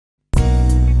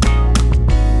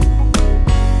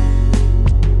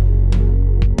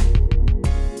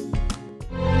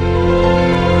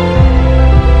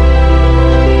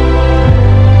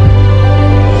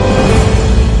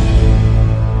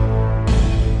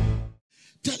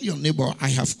your neighbor, I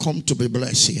have come to be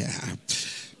blessed here.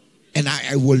 And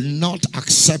I will not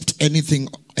accept anything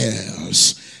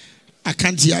else. I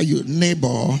can't hear you.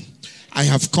 Neighbor, I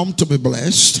have come to be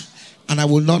blessed. And I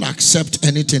will not accept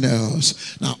anything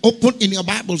else. Now, open in your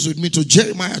Bibles with me to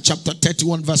Jeremiah chapter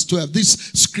 31 verse 12. This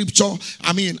scripture,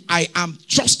 I am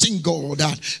trusting God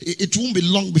that it won't be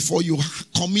long before you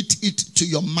commit it to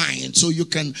your mind. So you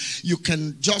can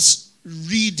just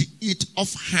read it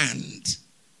offhand.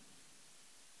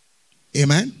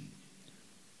 Amen?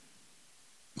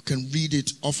 You can read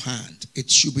it offhand. It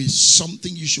should be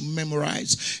something you should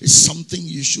memorize. It's something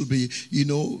you should be,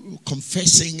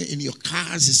 confessing in your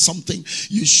cars. It's something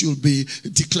you should be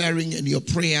declaring in your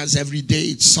prayers every day.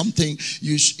 It's something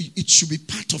it should be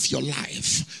part of your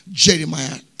life.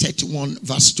 Jeremiah 31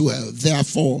 verse 12.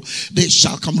 Therefore, they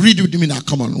shall come. Read with me now.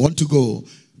 Come on. Want to go?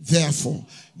 Therefore,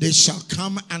 they shall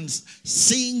come and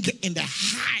sing in the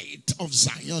height of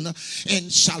Zion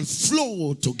and shall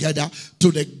flow together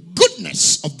to the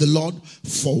goodness of the Lord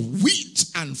for wheat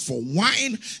and for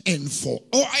wine and for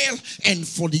oil and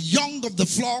for the young of the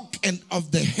flock and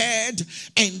of the herd,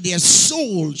 and their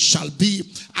soul shall be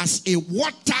as a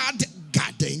watered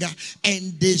garden,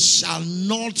 and they shall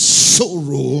not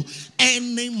sorrow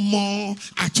anymore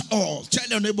at all. Tell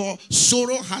your neighbor,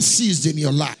 sorrow has ceased in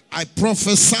your life. I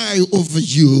prophesy over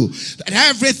you that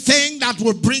everything that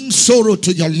will bring sorrow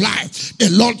to your life, the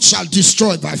Lord shall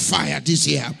destroy by fire this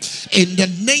year. In the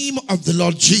name of the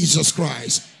Lord Jesus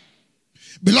Christ.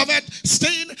 Beloved,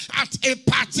 staying at a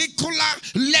particular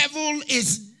level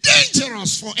is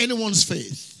dangerous for anyone's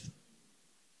faith.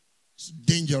 It's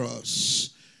dangerous.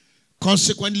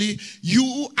 Consequently,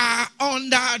 you are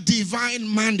under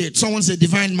divine mandate. Someone say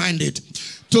divine mandate.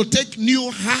 To take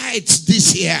new heights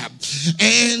this year.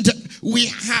 And we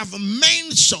have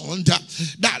mentioned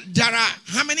that there are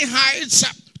how many heights?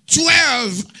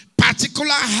 12 particular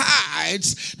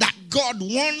heights that God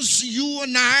wants you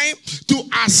and I to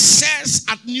access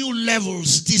at new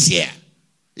levels this year.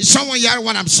 Is someone hearing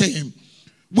what I'm saying?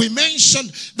 We mentioned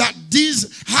that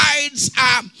these heights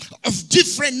are of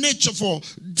different nature for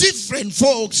different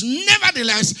folks.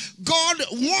 Nevertheless, God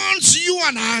wants you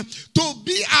and I to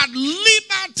be at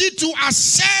liberty to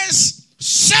access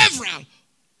several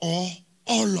or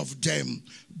all of them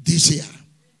this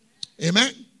year.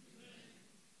 Amen?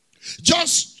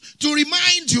 Just to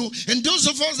remind you, and those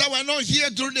of us that were not here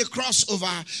during the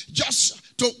crossover,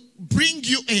 just to bring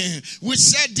you in, we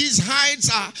said these heights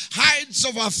are heights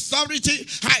of authority,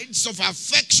 heights of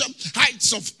affection,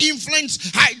 heights of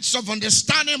influence, heights of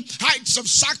understanding, heights of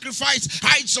sacrifice,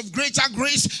 heights of greater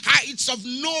grace, heights of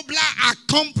nobler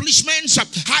accomplishments,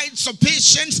 heights of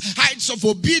patience, heights of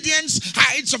obedience,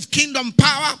 heights of kingdom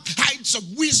power, heights of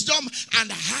wisdom,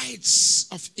 and heights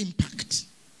of impact.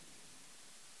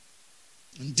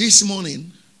 And this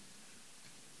morning,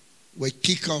 we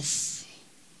kick off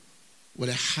with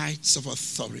the heights of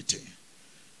authority.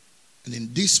 And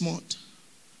in this month,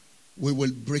 we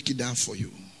will break it down for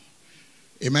you.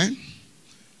 Amen?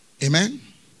 Amen?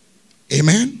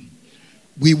 Amen?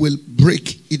 We will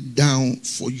break it down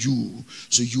for you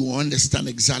so you understand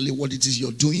exactly what it is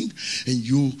you're doing and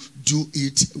you do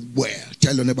it well.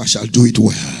 Tell your neighbor, shall do it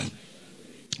well.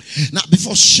 Now,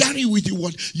 before sharing with you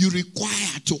what you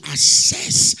require to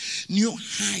access new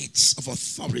heights of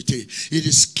authority, it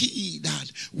is key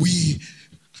that we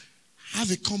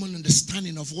have a common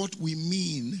understanding of what we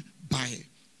mean by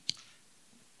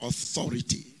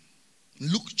authority.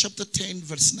 Luke chapter 10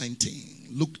 verse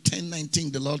 19. Luke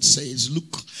 10:19, the Lord says,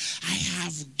 look, I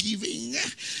have given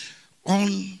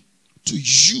unto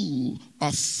you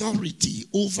authority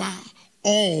over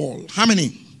all. How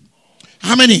many?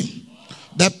 How many?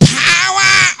 The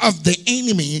power of the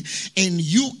enemy, and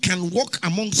you can walk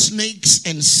among snakes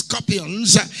and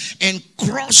scorpions and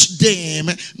crush them.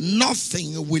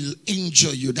 Nothing will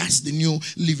injure you. That's the New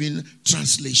Living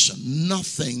Translation.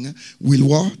 Nothing will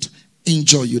what?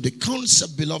 Injure you. The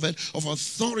concept, beloved, of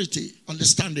authority,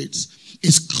 understand it,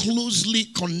 is closely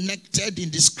connected in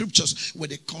the scriptures with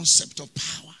the concept of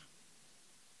power.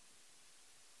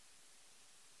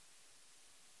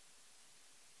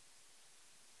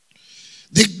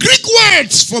 The Greek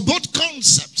words for both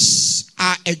concepts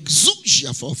are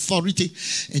exousia for authority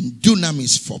and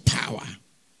dunamis for power.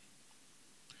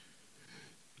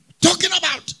 Talking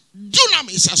about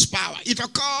dunamis as power, it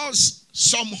occurs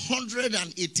some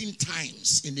 118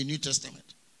 times in the New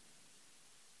Testament.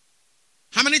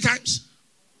 How many times?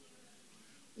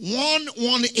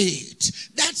 118.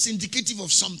 That's indicative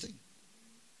of something.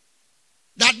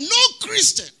 That no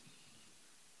Christian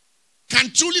can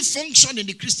truly function in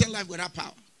the Christian life without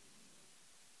power.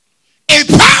 A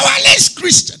powerless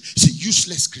Christian is a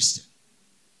useless Christian.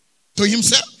 to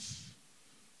himself,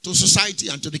 to society,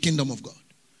 and to the kingdom of God.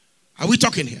 Are we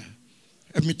talking here?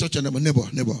 Let me touch your neighbor.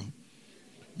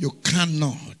 You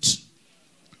cannot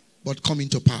but come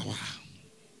into power.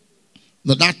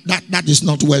 No, that is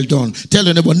not well done. Tell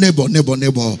your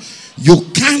neighbor. You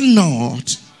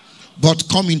cannot but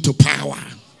come into power.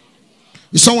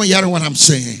 Is someone hearing what I'm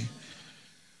saying?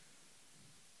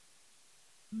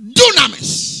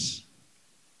 Dunamis,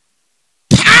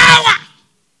 power,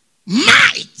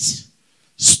 might,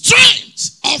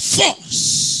 strength, or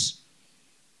force.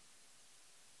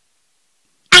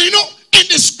 And you know, in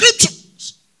the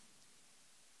scriptures,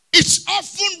 it's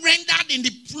often rendered in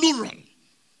the plural,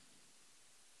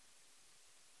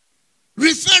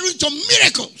 referring to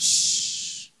miracles.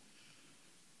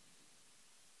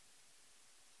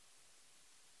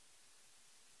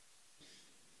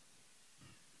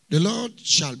 The Lord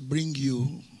shall bring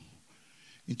you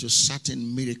into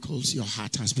certain miracles your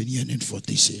heart has been yearning for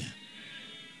this year.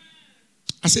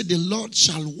 I said the Lord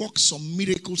shall work some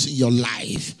miracles in your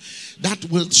life that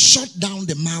will shut down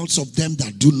the mouths of them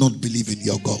that do not believe in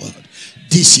your God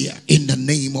this year, in the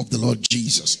name of the Lord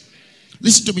Jesus.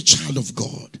 Listen to me, child of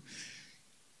God.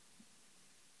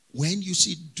 When you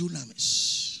see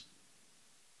dunamis,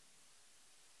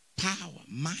 power,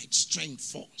 might, strength,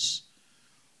 force,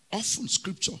 often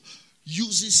scripture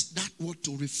uses that word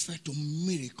to refer to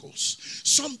miracles.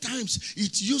 Sometimes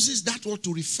it uses that word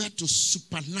to refer to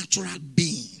supernatural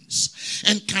beings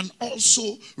and can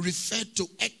also refer to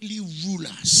earthly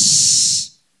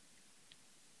rulers,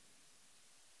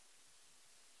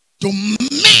 to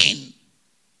men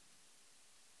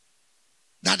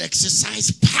that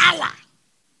exercise power,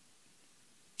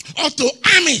 or to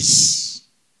armies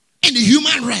in the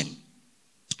human realm.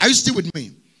 Are you still with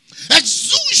me?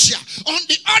 Exousia, on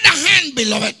the other hand,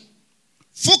 beloved,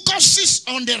 focuses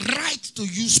on the right to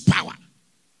use power.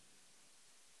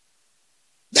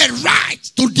 The right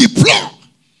to deploy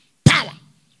power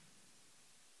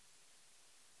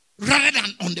rather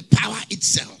than on the power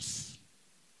itself.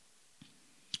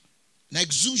 Now,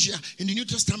 exousia in the New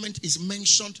Testament is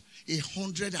mentioned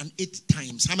 108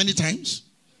 times. How many times?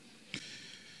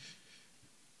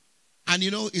 And you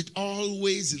know, it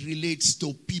always relates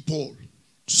to people.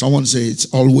 Someone say it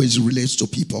always relates to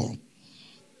people.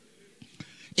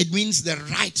 It means the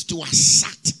right to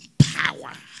assert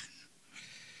power.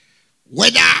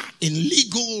 Whether in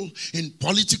legal, in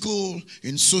political,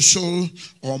 in social,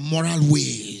 or moral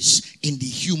ways, in the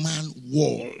human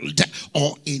world,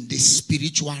 or in the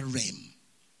spiritual realm.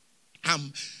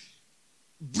 I'm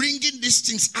bringing these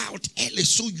things out early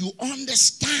so you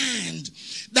understand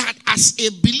that as a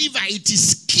believer, it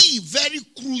is key, very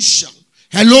crucial.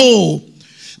 Hello.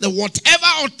 That whatever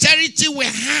authority we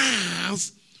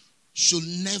have should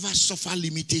never suffer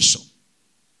limitation.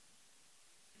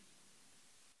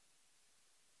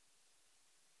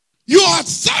 Your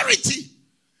authority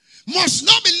must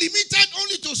not be limited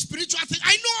only to spiritual things.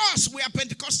 I know us, we are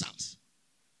Pentecostals.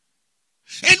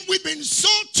 And we've been so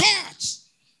taught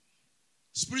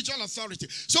spiritual authority.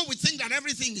 So we think that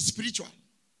everything is spiritual.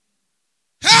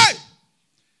 Hey!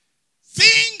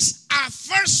 Things are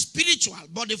first spiritual,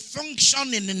 but they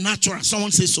function in the natural.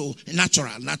 Someone say so.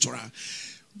 Natural.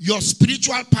 Your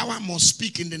spiritual power must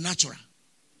speak in the natural.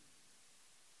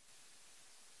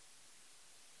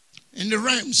 In the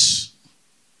realms,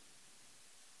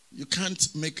 you can't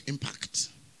make impact.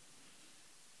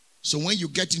 So when you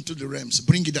get into the realms,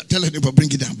 bring it down. Tell anybody,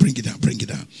 bring it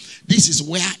down. This is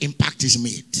where impact is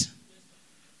made.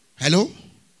 Hello?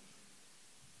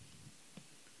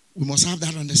 We must have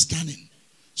that understanding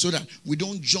so that we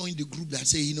don't join the group that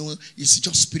say, you know, it's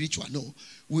just spiritual. No,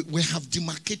 we have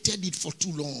demarcated it for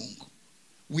too long.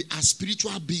 We are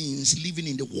spiritual beings living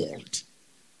in the world.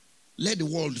 Let the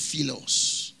world feel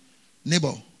us.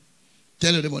 Neighbor,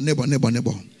 tell your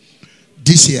neighbor.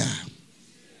 This year,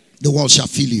 the world shall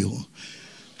feel you.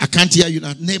 I can't hear you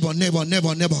now. Neighbor.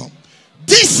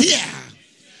 This year,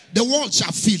 the world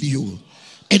shall feel you.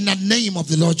 In the name of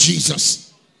the Lord Jesus.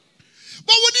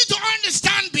 But we need to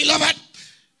understand, beloved,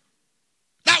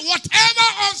 that whatever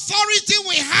authority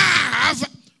we have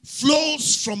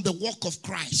flows from the work of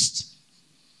Christ.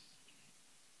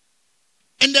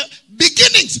 In the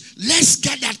beginnings, let's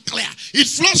get that clear. It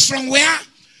flows from where?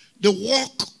 The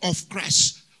work of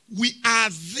Christ. We are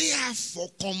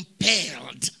therefore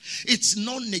compelled. It's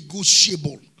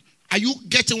non-negotiable. Are you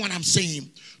getting what I'm saying?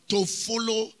 To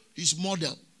follow his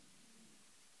model.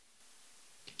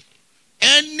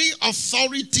 Any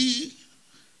authority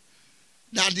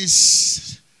that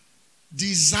is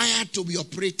desired to be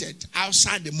operated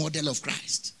outside the model of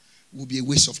Christ will be a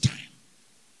waste of time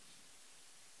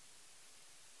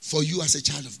for you as a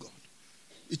child of God.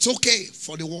 It's okay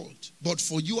for the world. But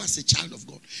for you as a child of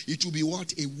God, it will be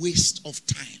what? A waste of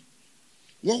time.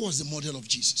 What was the model of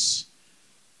Jesus?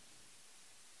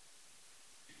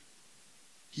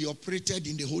 He operated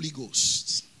in the Holy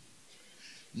Ghost.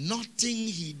 Nothing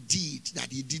he did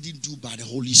that he didn't do by the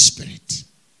Holy Spirit.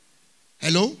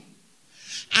 Hello?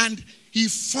 And he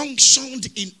functioned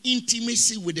in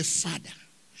intimacy with the Father.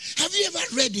 Have you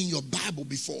ever read in your Bible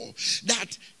before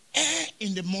that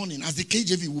in the morning, as the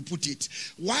KJV will put it,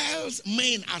 whilst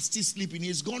men are still sleeping,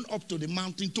 he's gone up to the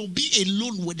mountain to be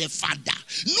alone with the Father.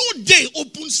 No day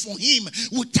opens for him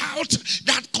without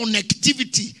that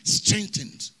connectivity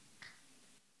strengthened.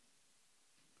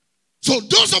 So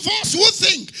those of us who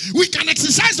think we can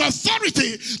exercise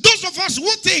authority, those of us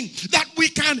who think that we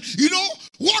can,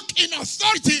 walk in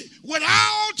authority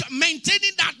without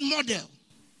maintaining that model,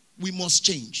 we must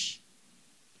change.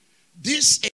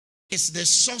 This is the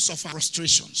source of our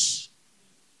frustrations.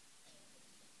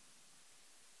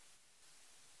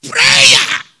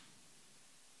 Prayer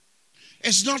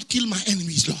is not kill my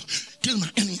enemies, Lord. Kill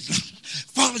my enemies, Lord.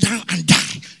 Fall down and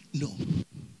die. No.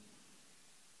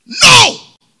 No!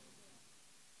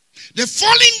 The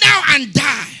falling down and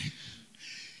die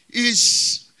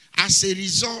is as a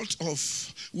result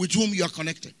of with whom you are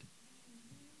connected.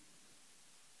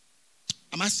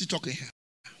 Am I still talking here?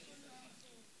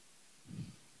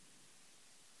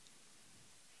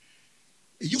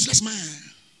 A useless man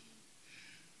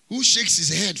who shakes his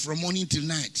head from morning till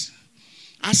night,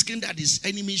 asking that his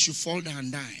enemy should fall down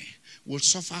and die, will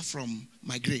suffer from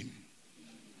migraine.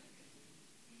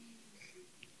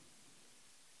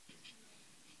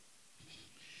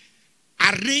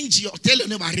 Tell your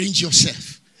neighbor, arrange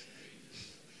yourself.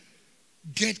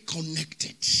 Get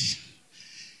connected.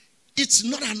 It's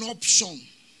not an option.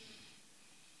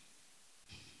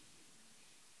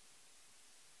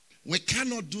 We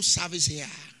cannot do service here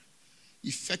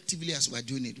effectively as we're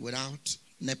doing it without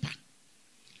NEPA.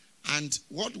 And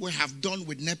what we have done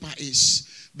with NEPA is,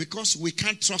 because we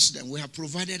can't trust them, we have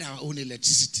provided our own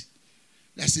electricity.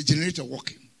 There's a generator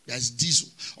working. There's diesel.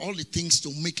 All the things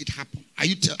to make it happen. Are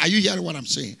you hearing what I'm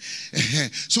saying?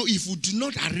 So if we do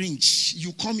not arrange,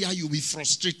 you come here, you'll be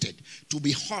frustrated. To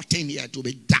be hot in here, to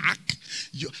be dark.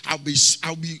 I'll be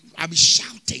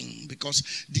shouting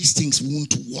because these things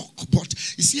won't work. But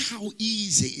you see how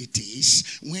easy it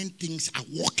is when things are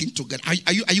working together.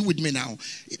 Are you with me now?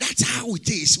 That's how it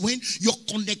is. When your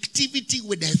connectivity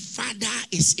with the Father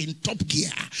is in top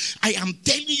gear, I am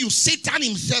telling you, Satan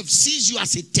himself sees you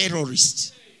as a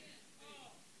terrorist.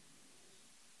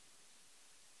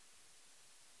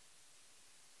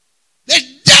 The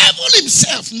devil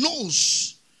himself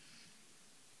knows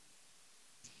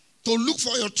to look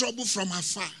for your trouble from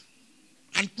afar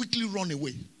and quickly run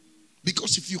away.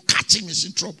 Because if you catch him, he's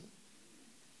in trouble.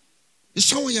 Is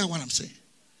someone hear what I'm saying?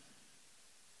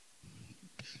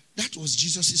 That was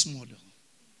Jesus' model.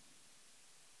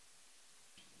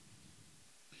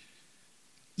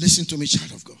 Listen to me,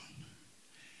 child of God.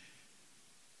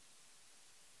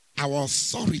 Our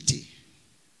authority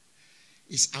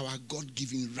is our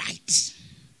God-given right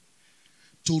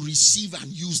to receive and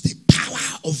use the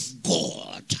power of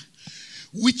God,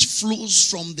 which flows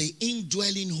from the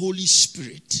indwelling Holy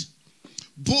Spirit,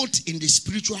 both in the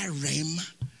spiritual realm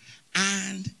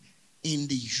and in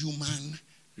the human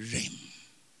realm.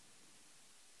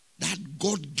 That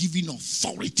God-given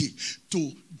authority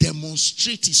to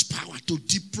demonstrate his power, to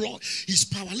deploy his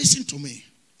power. Listen to me.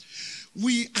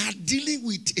 We are dealing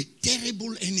with a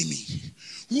terrible enemy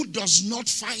who does not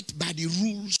fight by the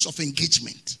rules of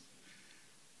engagement.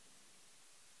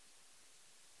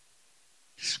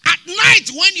 At night,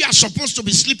 when you are supposed to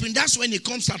be sleeping, that's when he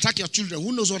comes to attack your children.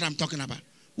 Who knows what I'm talking about?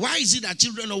 Why is it that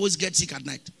children always get sick at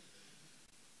night?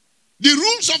 The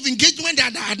rules of engagement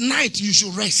are that at night you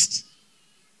should rest.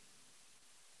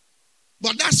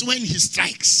 But that's when he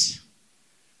strikes.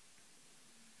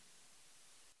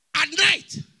 At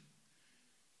night,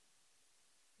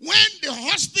 when the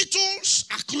hospitals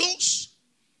are closed,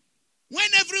 when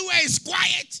everywhere is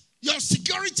quiet, your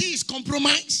security is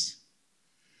compromised.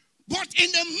 But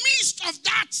in the midst of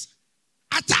that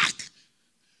attack,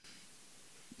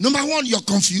 number one, you're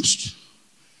confused.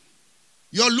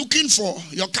 You're looking for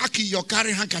your car key, you're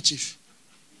carrying handkerchief.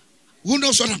 Who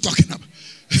knows what I'm talking about?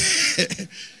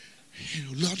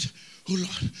 Lord, oh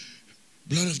Lord,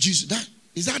 blood of Jesus.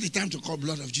 Is that the time to call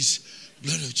blood of Jesus?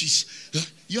 Blood of Jesus.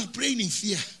 You're praying in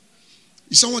fear.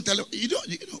 Someone tell you,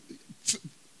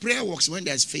 prayer works when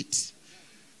there's faith.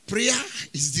 Prayer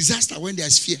is disaster when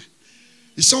there's fear.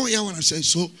 Is someone hear what I'm saying?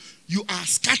 So you are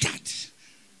scattered.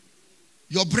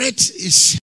 Your breath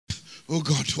is, oh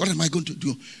God, what am I going to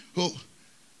do? Oh,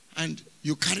 And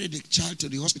you carry the child to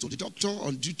the hospital. The doctor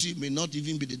on duty may not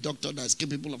even be the doctor that's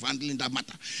capable of handling that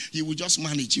matter. He will just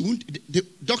manage. He won't, the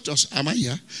doctors, am I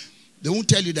here? They won't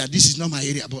tell you that this is not my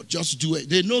area, but just do it.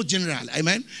 They know general,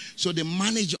 amen? So they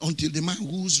manage until the man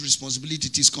whose responsibility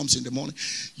it is comes in the morning.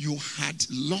 You had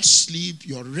lost sleep,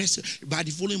 you're rested. By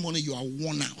the following morning, you are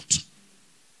worn out.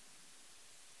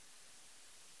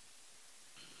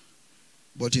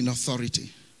 But in authority,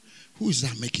 who is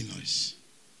that making noise?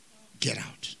 Get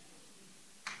out.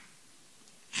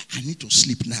 I need to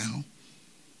sleep now.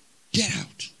 Get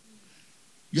out.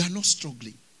 You are not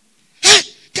struggling. Hey,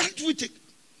 can't we take...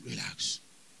 Relax.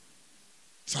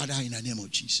 Father, in the name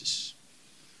of Jesus,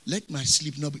 let my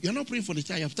sleep not be... You're not praying for the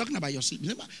child. You're talking about your sleep.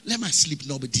 Let my sleep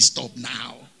not be disturbed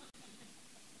now.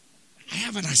 I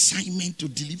have an assignment to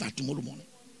deliver tomorrow morning.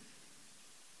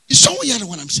 Is someone hearing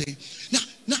what I'm saying?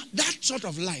 Now, that sort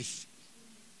of life,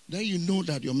 then you know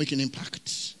that you're making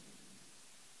impact.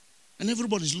 And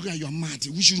everybody's looking at you, mad.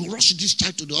 We should rush this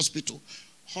child to the hospital.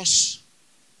 Horse,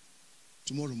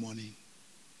 tomorrow morning,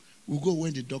 we'll go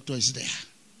when the doctor is there.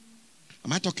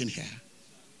 Am I talking here?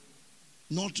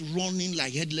 Not running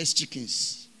like headless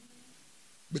chickens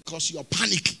because you're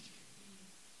panicking.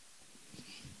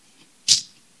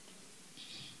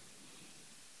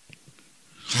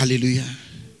 Hallelujah.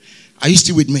 Are you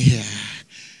still with me here?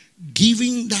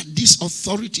 Given that this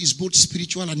authority is both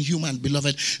spiritual and human,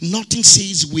 beloved, nothing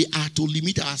says we are to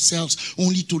limit ourselves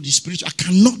only to the spiritual. I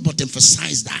cannot but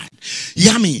emphasize that.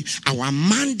 Hear me. Our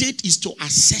mandate is to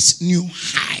assess new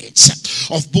heights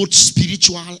of both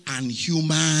spiritual and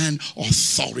human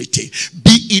authority,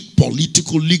 be it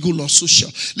political, legal, or social.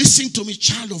 Listen to me,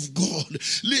 child of God.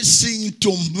 Listen to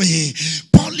me.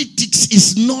 Politics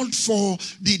is not for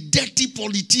the dirty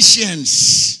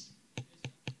politicians.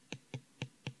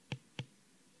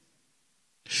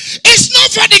 It's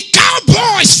not for the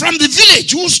cowboys from the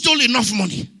village who stole enough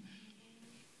money.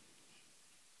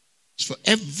 It's for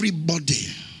everybody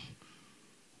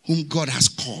whom God has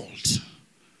called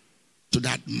to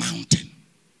that mountain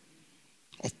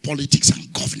of politics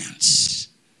and governance.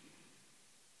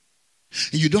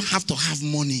 And you don't have to have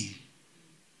money.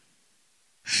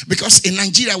 Because in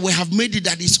Nigeria, we have made it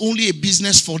that it's only a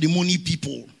business for the money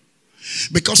people.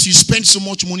 Because you spend so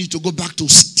much money to go back to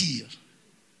steal.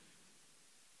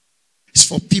 It's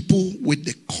for people with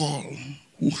the call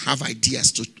who have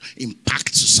ideas to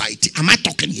impact society. Am I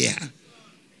talking here?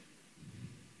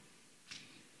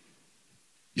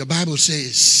 Your Bible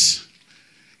says,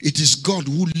 it is God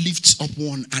who lifts up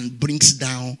one and brings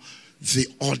down the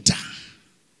other.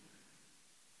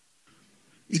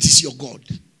 It is your God.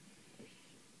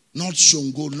 Not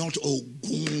Shongo, not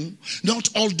Ogun, not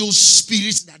all those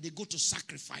spirits that they go to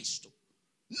sacrifice to.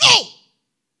 No!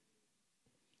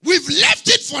 We've left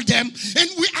it for them, and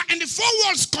we are in the four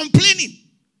walls complaining.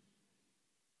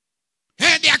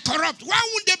 Hey, they are corrupt. Why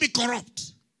wouldn't they be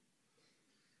corrupt?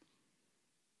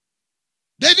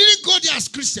 They didn't go there as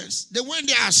Christians. They went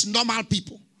there as normal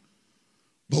people.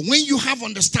 But when you have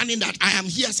understanding that I am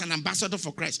here as an ambassador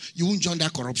for Christ, you won't join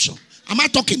that corruption. Am I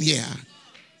talking here?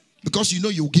 Because you know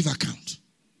you will give account.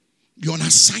 You're on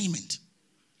assignment.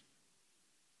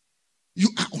 You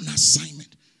are on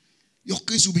assignment. Your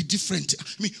case will be different.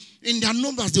 I mean, in their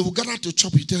numbers, they will gather to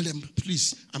chop. You tell them,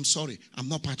 please, I'm sorry, I'm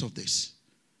not part of this.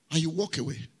 And you walk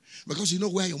away. Because you know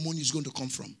where your money is going to come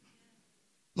from.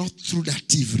 Not through that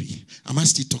thievery. Am I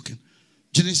still talking?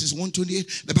 Genesis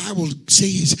 1:28, the Bible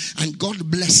says, and God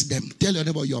blessed them. Tell your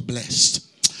neighbor you're blessed.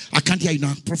 I can't hear you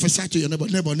now. Prophesy to your neighbor,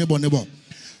 neighbor.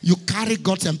 You carry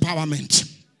God's empowerment.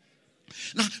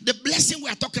 Now, the blessing we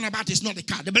are talking about is not the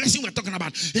car. The blessing we are talking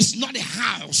about is not the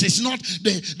house. It's not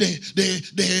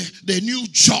the new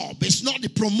job. It's not the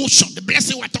promotion. The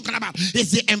blessing we are talking about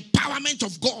is the empowerment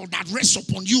of God that rests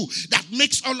upon you, that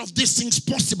makes all of these things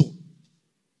possible.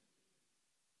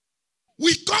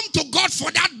 We come to God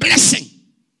for that blessing.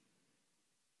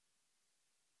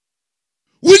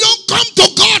 We don't come to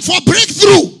God for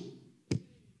breakthrough.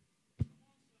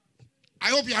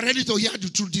 I hope you are ready to hear the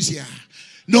truth this year.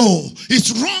 No,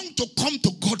 it's wrong to come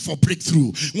to God for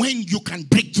breakthrough when you can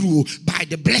break through by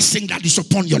the blessing that is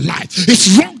upon your life.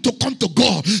 It's wrong to come to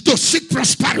God to seek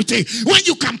prosperity when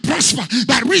you can prosper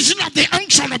by reason of the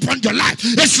unction upon your life.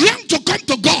 It's wrong to come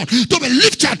to God to be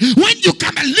lifted when you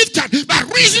can be lifted by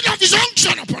reason of his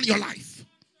unction upon your life.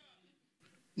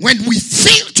 When we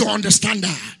fail to understand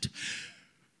that,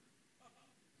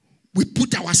 we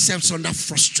put ourselves under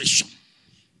frustration.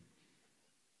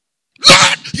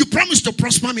 Lord, you promised to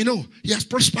prosper me. No, he has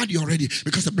prospered you already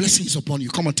because the blessing is upon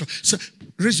you. Come on, so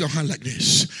raise your hand like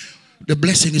this. The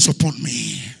blessing is upon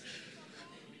me.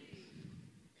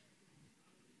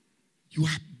 You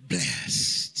are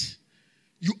blessed.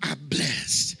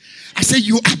 say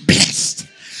you are blessed.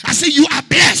 I say you are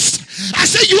blessed. I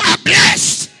say you are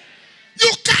blessed.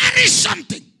 You carry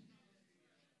something.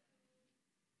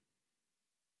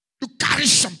 You carry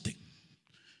something.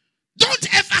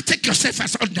 Don't ever take yourself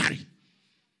as ordinary.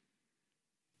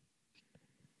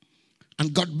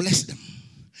 And God blessed them.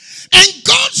 And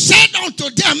God said unto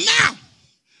them, now,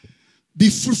 be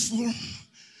fruitful.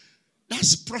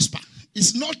 That's prosper.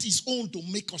 It's not his own to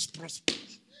make us prosper.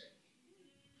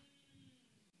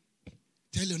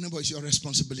 Tell your neighbor it's your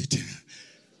responsibility.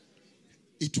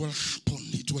 It will happen.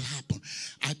 It will happen.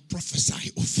 I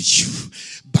prophesy over you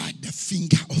by the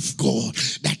finger of God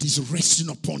that is resting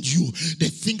upon you. The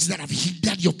things that have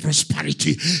hindered your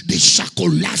prosperity, they shall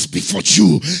collapse before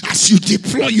you as you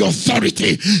deploy your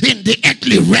authority in the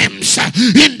earthly realms.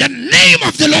 In the name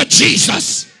of the Lord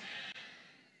Jesus.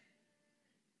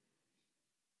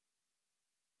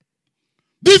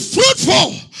 Be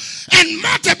fruitful and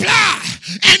multiply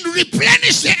and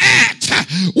replenish the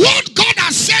earth. What God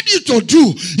has said you to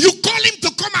do, you call him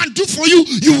to come and do for you,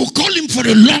 you will call him for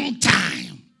a long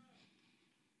time.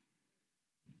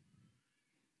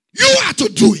 You are to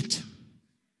do it.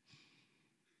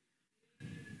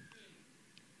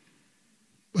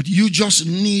 But you just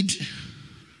need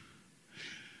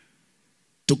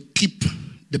to keep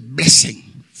the blessing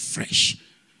fresh.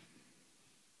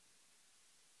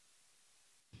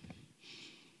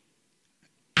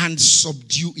 And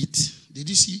subdue it. Did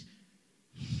you see?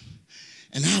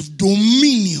 And have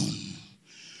dominion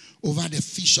over the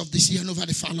fish of the sea and over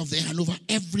the fowl of the air and over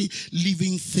every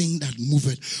living thing that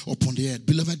moveth upon the earth.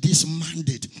 Beloved, this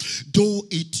mandate, though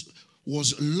it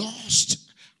was lost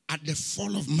at the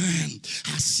fall of man,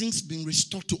 has since been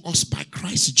restored to us by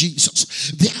Christ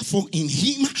Jesus. Therefore, in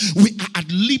him, we are at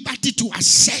liberty to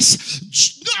access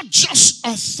not just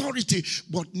authority,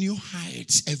 but new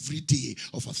heights every day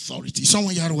of authority.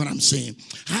 Someone hear what I'm saying?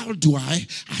 How do I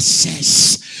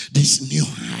access these new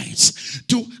heights?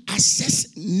 To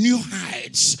access new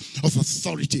heights of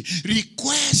authority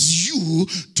requires you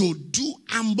to do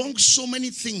among so many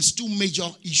things, two major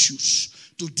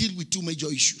issues, to deal with two major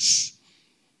issues.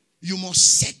 You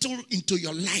must settle into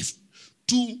your life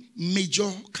two major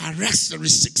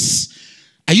characteristics.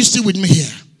 Are you still with me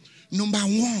here? Number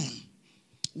one,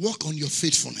 work on your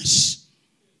faithfulness.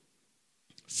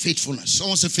 Faithfulness.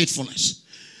 Someone say faithfulness.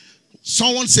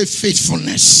 Someone say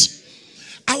faithfulness.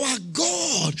 Our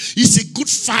God is a good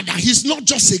father. He's not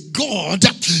just a God.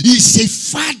 He's a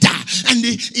father. And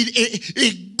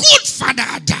a good father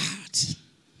at that.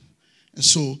 And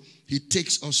so he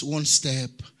takes us one step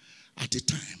at a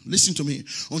time. Listen to me.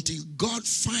 Until God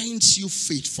finds you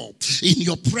faithful in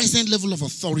your present level of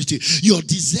authority, your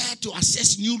desire to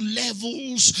access new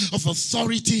levels of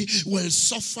authority will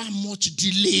suffer much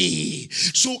delay.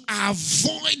 So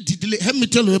avoid the delay. Help me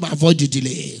tell you about avoid the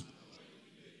delay.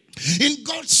 In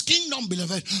God's kingdom,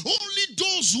 beloved, only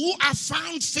those who are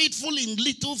found faithful in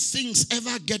little things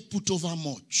ever get put over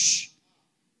much.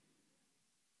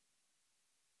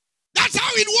 That's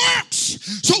how it works.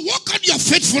 So work on your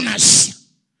faithfulness.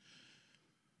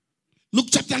 Luke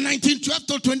chapter 19, 12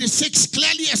 to 26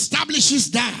 clearly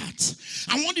establishes that.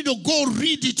 I want you to go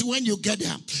read it when you get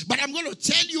there. But I'm going to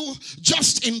tell you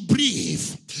just in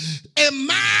brief. A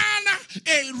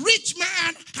rich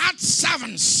man had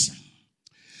servants.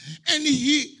 And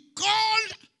he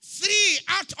called 3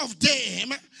 out of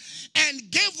them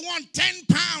and gave one 10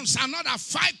 pounds, another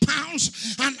 5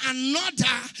 pounds, and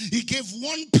another he gave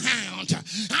 1 pound.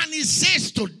 And he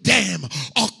says to them,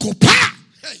 occupy.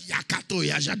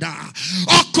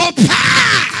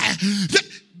 Occupy.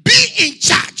 Be in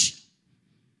charge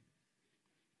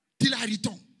till I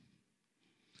return.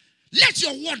 Let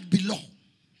your word be law.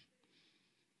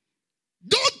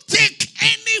 Don't take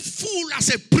any fool as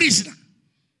a prisoner.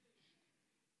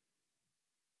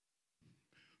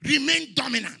 Remain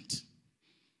dominant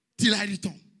till I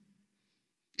return.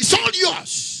 It's all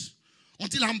yours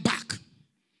until I'm back.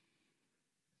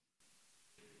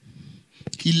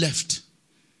 He left.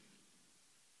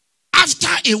 After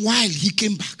a while, he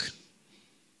came back.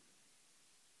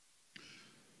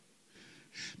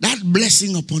 That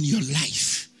blessing upon your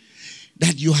life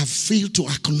that you have failed to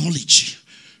acknowledge,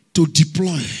 to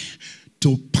deploy,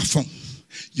 to perform,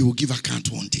 you will give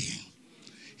account one day.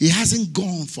 He hasn't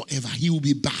gone forever. He will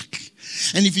be back.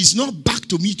 And if he's not back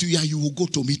to meet you here, you will go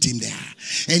to meet him there.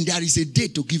 And there is a day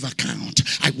to give account.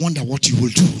 I wonder what you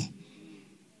will do.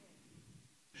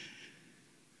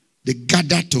 They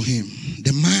gathered to him.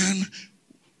 The man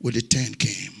with the 10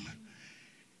 came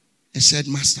and said,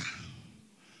 Master,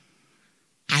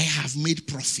 I have made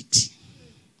profit.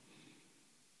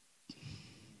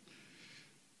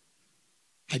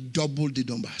 I doubled the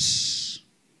numbers.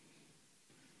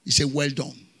 He said, well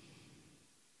done.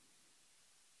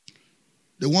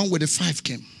 The one with the 5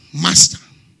 came. Master,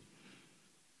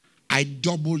 I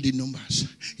doubled the numbers.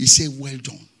 He said, well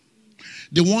done.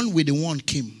 The one with the 1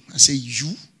 came. I said,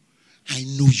 you, I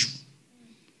know you.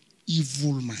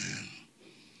 Evil man.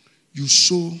 You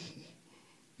sow,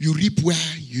 you reap where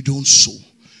you don't sow.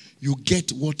 You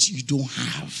get what you don't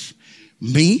have.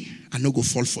 Me, I no go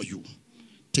fall for you.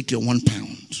 Take your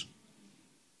 £1.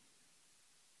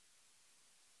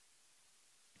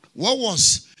 What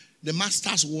was the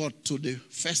master's word to the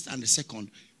first and the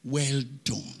second? Well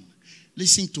done.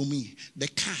 Listen to me. The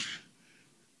car.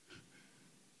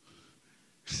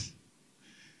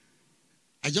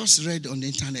 I just read on the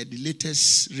internet the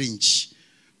latest range.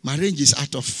 My range is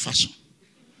out of fashion.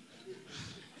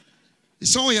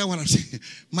 It's all here what I'm saying.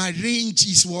 My range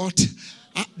is what?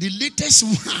 The latest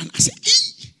one. I said,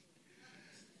 ee!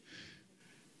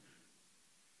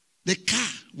 The car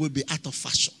will be out of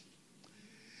fashion.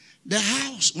 The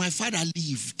house my father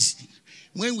lived,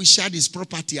 when we shared his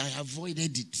property, I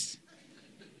avoided it.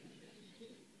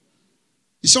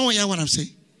 You saw what I'm saying?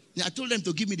 I told them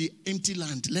to give me the empty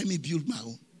land. Let me build my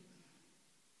own.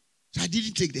 So I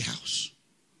didn't take the house.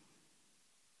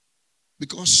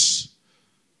 Because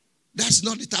that's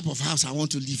not the type of house I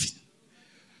want to live in.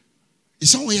 You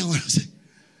saw what I'm saying?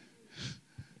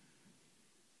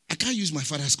 I can't use my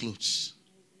father's clothes.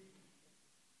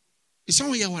 You saw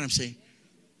what I'm saying?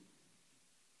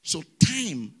 So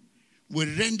time will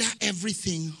render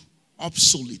everything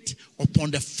obsolete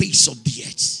upon the face of the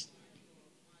earth.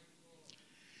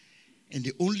 And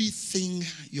the only thing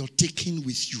you're taking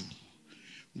with you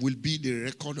will be the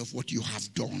record of what you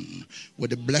have done,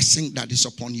 with the blessing that is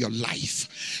upon your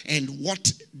life, and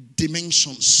what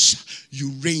dimensions you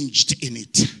ranged in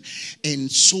it.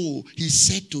 And so he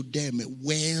said to them,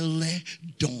 well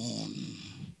done.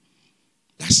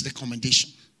 That's the commendation.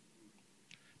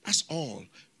 That's all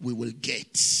we will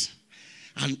get.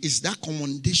 And it's that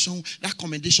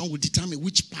commendation will determine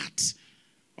which part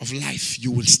of life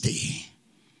you will stay.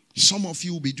 Some of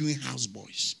you will be doing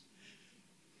houseboys.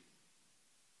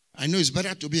 I know it's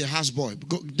better to be a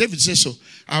houseboy. David says so.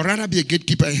 I'd rather be a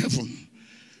gatekeeper in heaven.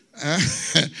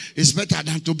 It's better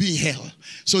than to be in hell.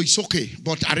 So it's okay,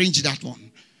 but arrange that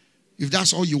one. If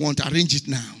that's all you want, arrange it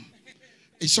now.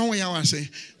 It's somewhere I want to say.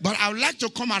 But I would like to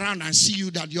come around and see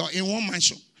you that you're in one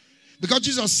mansion. Because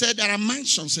Jesus said there are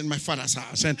mansions in my Father's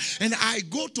house. And I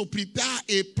go to prepare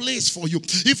a place for you.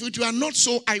 If it were not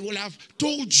so, I will have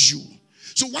told you.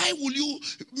 So why will you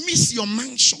miss your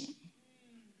mansion?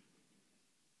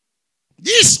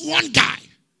 This one guy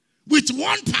with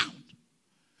 £1.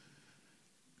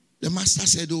 The master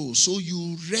said, oh, so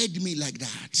you read me like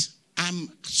that. I'm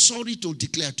sorry to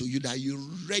declare to you that you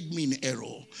read me in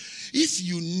error. If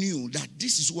you knew that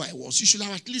this is who I was, you should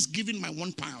have at least given my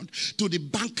 £1 to the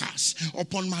bankers.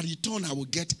 Upon my return, I will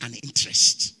get an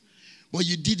interest. But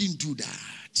you didn't do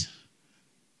that.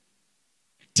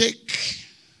 Take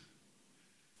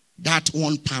that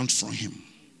 £1 from him.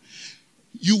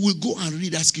 You will go and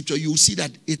read that scripture. You will see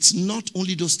that it's not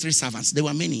only those 3 servants. There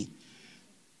were many.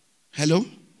 Hello?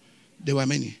 There were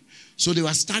many. So they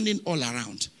were standing all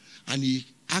around. And he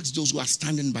asked those who are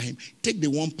standing by him, take the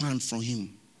 £1 from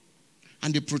him.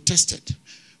 And they protested.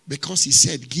 Because he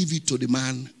said, give it to the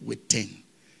man with 10.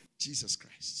 Jesus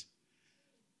Christ.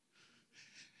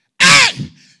 Hey!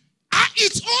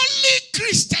 It's only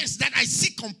Christians that I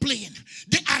see complain.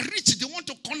 They are rich. They want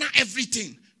to corner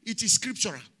everything. It is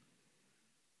scriptural.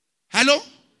 Hello?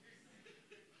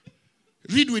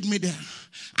 Read with me there.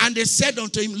 And they said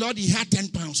unto him, Lord, he had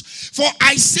 £10. For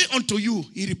I say unto you,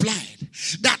 he replied,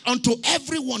 that unto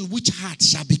everyone which hath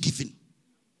shall be given.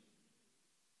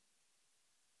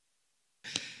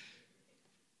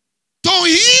 To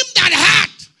him that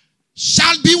hath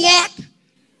shall be what?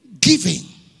 Giving.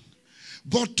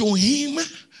 But to him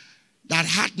that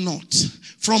hath not,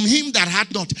 from him that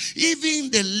hath not,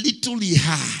 even the little he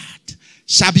had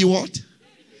shall be what?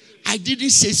 I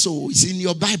didn't say so. It's in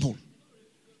your Bible.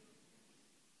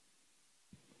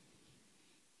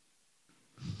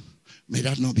 May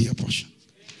that not be your portion.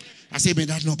 I say, may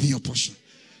that not be your portion.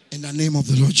 In the name of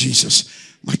the Lord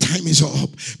Jesus. My time is up.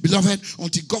 Beloved,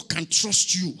 until God can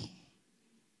trust you,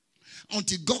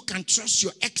 until God can trust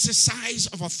your exercise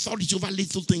of authority over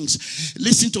little things.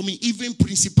 Listen to me. Even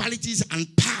principalities and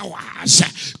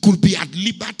powers could be at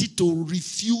liberty to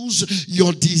refuse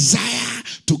your desire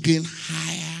to gain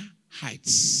higher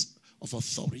heights of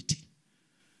authority.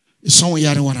 Is someone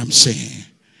hearing what I'm saying?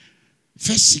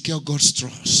 First, secure God's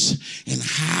trust and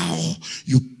how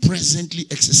you presently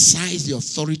exercise the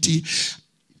authority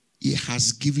He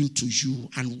has given to you,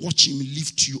 and watch Him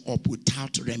lift you up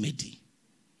without remedy.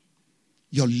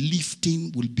 your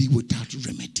lifting will be without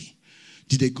remedy.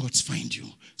 Did the gods find you?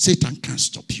 Satan can't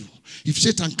stop you. If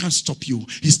Satan can't stop you,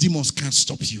 his demons can't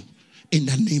stop you. In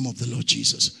the name of the Lord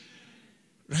Jesus.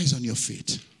 Rise on your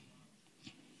feet.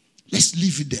 Let's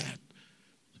leave it there.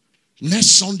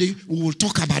 Next Sunday, we will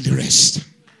talk about the rest.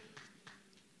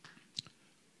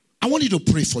 I want you to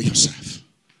pray for yourself.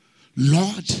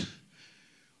 Lord,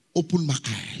 open my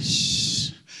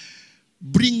eyes.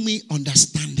 Bring me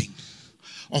understanding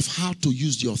of how to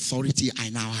use the authority I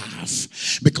now have.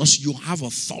 Because you have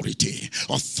authority.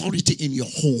 Authority in your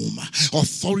home.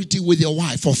 Authority with your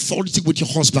wife. Authority with your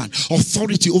husband.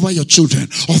 Authority over your children.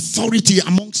 Authority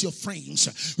amongst your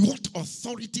friends. What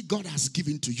authority God has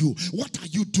given to you? What are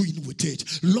you doing with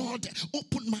it? Lord,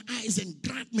 open my eyes and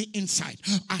grant me insight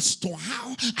as to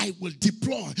how I will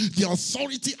deploy the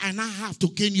authority I now have to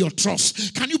gain your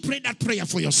trust. Can you pray that prayer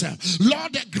for yourself?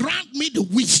 Lord, grant me the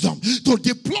wisdom to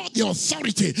deploy the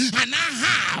authority and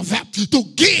I have to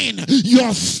gain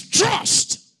your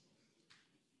trust.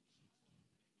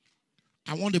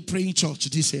 I want a praying church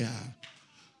this year.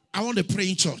 I want a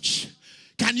praying church.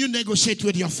 Can you negotiate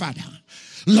with your father?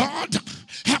 Lord,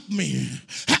 help me.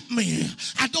 Help me.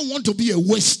 I don't want to be a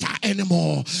waster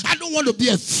anymore. I don't want to be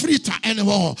a fritter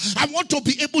anymore. I want to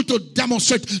be able to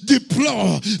demonstrate,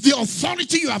 deploy the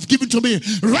authority you have given to me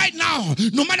right now,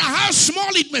 no matter how small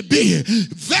it may be,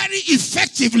 very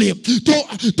effectively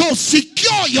to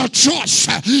secure your trust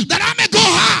that I may go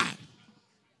high.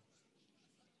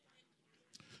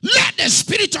 Let the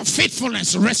spirit of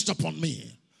faithfulness rest upon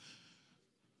me.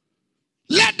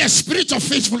 Let the spirit of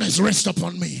faithfulness rest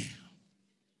upon me.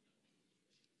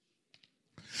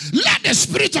 Let the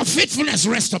spirit of faithfulness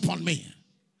rest upon me.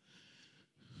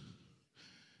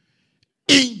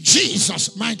 In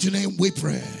Jesus' mighty name we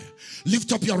pray.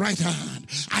 Lift up your right hand.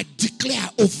 I declare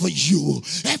over you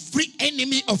every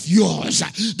enemy of yours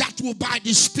that will by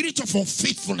the spirit of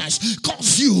unfaithfulness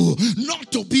cause you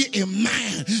not to be a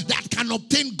man that can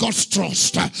obtain God's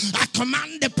trust. I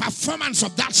command the performance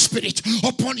of that spirit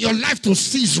upon your life to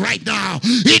cease right now.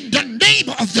 In the name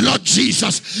of the Lord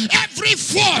Jesus. Every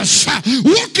force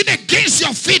working against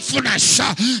your faithfulness,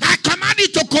 I command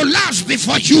it to collapse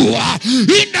before you.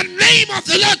 In the name of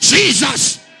the Lord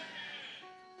Jesus.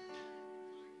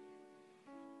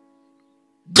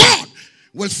 God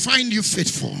will find you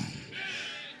faithful.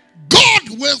 God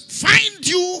will find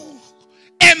you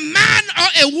a man or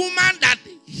a woman that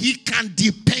he can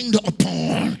depend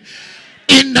upon.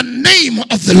 In the name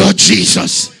of the Lord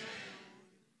Jesus.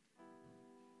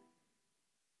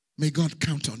 May God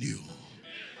count on you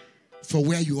for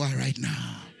where you are right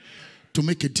now to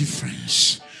make a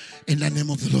difference. In the name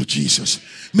of the Lord Jesus.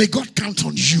 May God count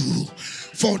on you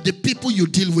for the people you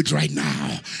deal with right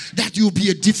now, that you'll be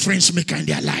a difference maker in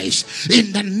their lives.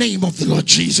 In the name of the Lord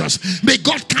Jesus. May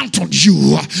God count on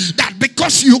you that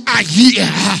because you are here,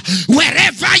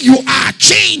 wherever you are,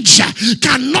 change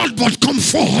cannot but come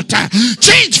forth.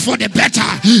 Change for the better.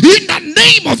 In the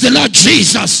name of the Lord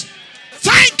Jesus.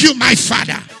 Thank you, my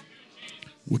Father.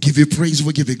 We give you praise,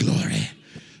 we give you glory.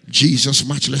 Jesus'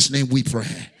 matchless name we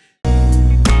pray.